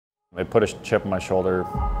It put a chip on my shoulder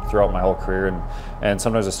throughout my whole career, and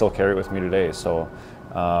sometimes I still carry it with me today. So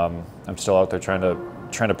I'm still out there trying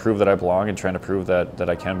to prove that I belong and trying to prove that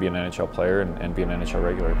I can be an NHL player and be an NHL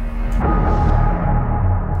regular.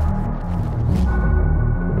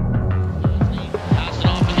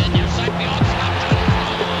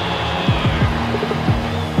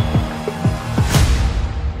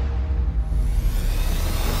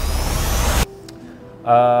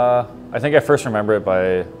 I think I first remember it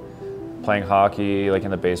by playing hockey, like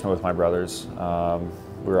in the basement with my brothers. We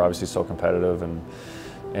were obviously so competitive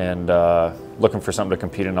and looking for something to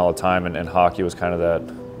compete in all the time, and hockey was kind of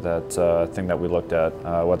that thing that we looked at,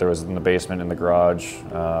 whether it was in the basement, in the garage,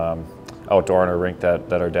 outdoor in a rink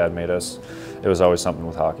that our dad made us. It was always something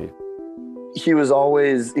with hockey. He was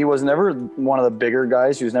never one of the bigger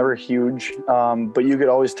guys. He was never huge, but you could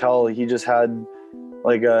always tell he just had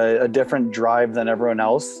like a different drive than everyone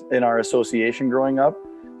else in our association growing up.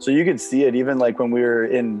 So you could see it even like when we were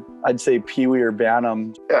in, I'd say Pee Wee or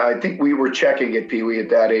Bantam. I think we were checking at Pee Wee at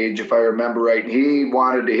that age, if I remember right. He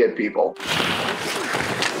wanted to hit people.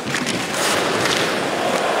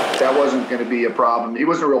 That wasn't going to be a problem. He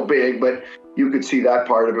wasn't real big, but you could see that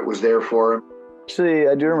part of it was there for him. Actually,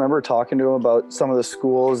 I do remember talking to him about some of the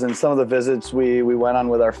schools and some of the visits we went on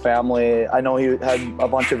with our family. I know he had a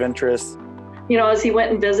bunch of interests. You know, as he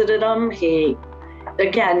went and visited him, he's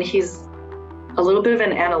a little bit of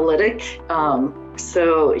an analytic.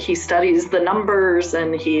 So he studies the numbers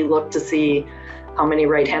and he looked to see how many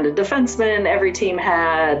right-handed defensemen every team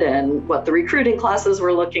had and what the recruiting classes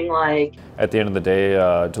were looking like. At the end of the day,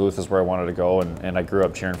 Duluth is where I wanted to go, and I grew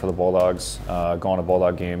up cheering for the Bulldogs, going to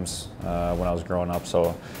Bulldog games when I was growing up.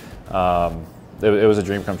 So it was a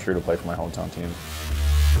dream come true to play for my hometown team.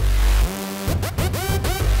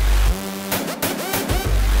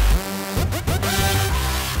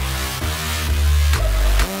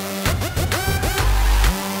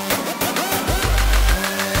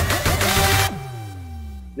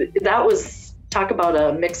 That was, talk about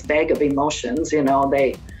a mixed bag of emotions. You know,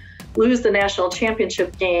 they lose the national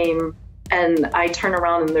championship game and I turn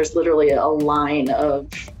around and there's literally a line of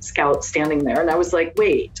scouts standing there. And I was like,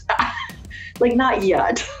 wait, like not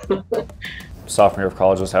yet. Sophomore year of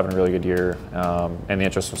college was having a really good year, and the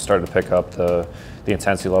interest was started to pick up. The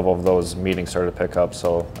intensity level of those meetings started to pick up,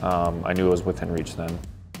 so I knew it was within reach then.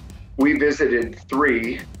 We visited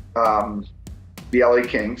three, the LA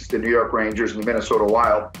Kings, the New York Rangers, and the Minnesota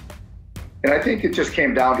Wild. And I think it just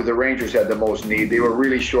came down to the Rangers had the most need. They were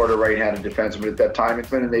really short of right-handed defensemen at that time,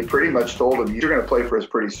 and they pretty much told him, you're going to play for us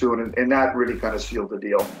pretty soon, and that really kind of sealed the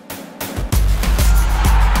deal.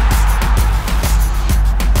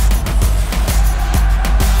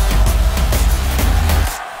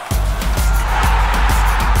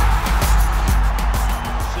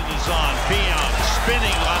 Pionk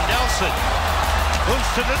spinning on Nelson. Moves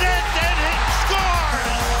to the net and he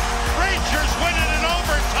scores! Rangers win it in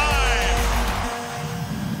overtime!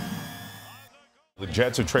 The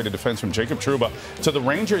Jets have traded defenseman Jacob Trouba to the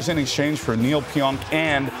Rangers in exchange for Neal Pionk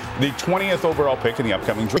and the 20th overall pick in the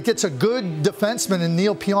upcoming draft. It gets a good defenseman in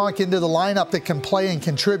Neal Pionk into the lineup that can play and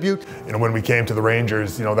contribute. You know, when we came to the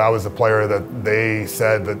Rangers, you know, that was a player that they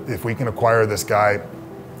said that if we can acquire this guy,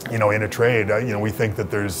 you know, in a trade, you know, we think that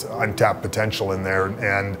there's untapped potential in there,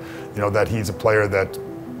 and you know that he's a player that,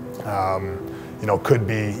 you know, could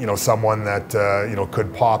be, you know, someone that you know,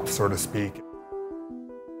 could pop, so to speak.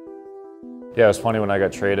 Yeah, it was funny when I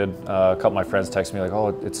got traded. A couple of my friends texted me like,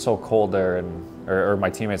 "Oh, it's so cold there," and or my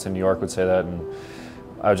teammates in New York would say that, and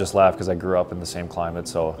I would just laugh because I grew up in the same climate.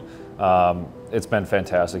 So it's been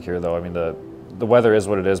fantastic here, though. I mean, the weather is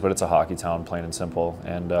what it is, but it's a hockey town, plain and simple,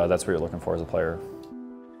 and that's what you're looking for as a player.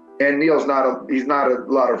 And Neal's he's not a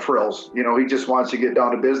lot of frills. You know, he just wants to get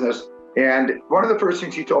down to business. And one of the first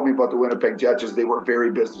things he told me about the Winnipeg Jets is they were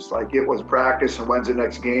very businesslike. It was practice and when's the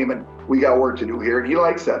next game, and we got work to do here. And he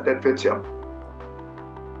likes that. That fits him.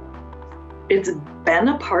 It's been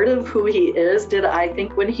a part of who he is. Did I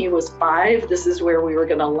think when he was 5, this is where we were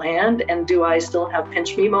going to land? And do I still have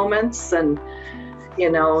pinch me moments? And,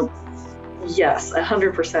 you know, yes,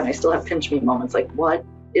 100%. I still have pinch me moments. Like, what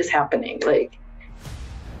is happening? Like,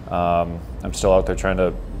 I'm still out there trying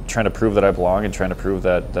to prove that I belong and trying to prove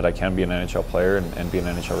that I can be an NHL player and be an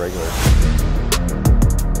NHL regular.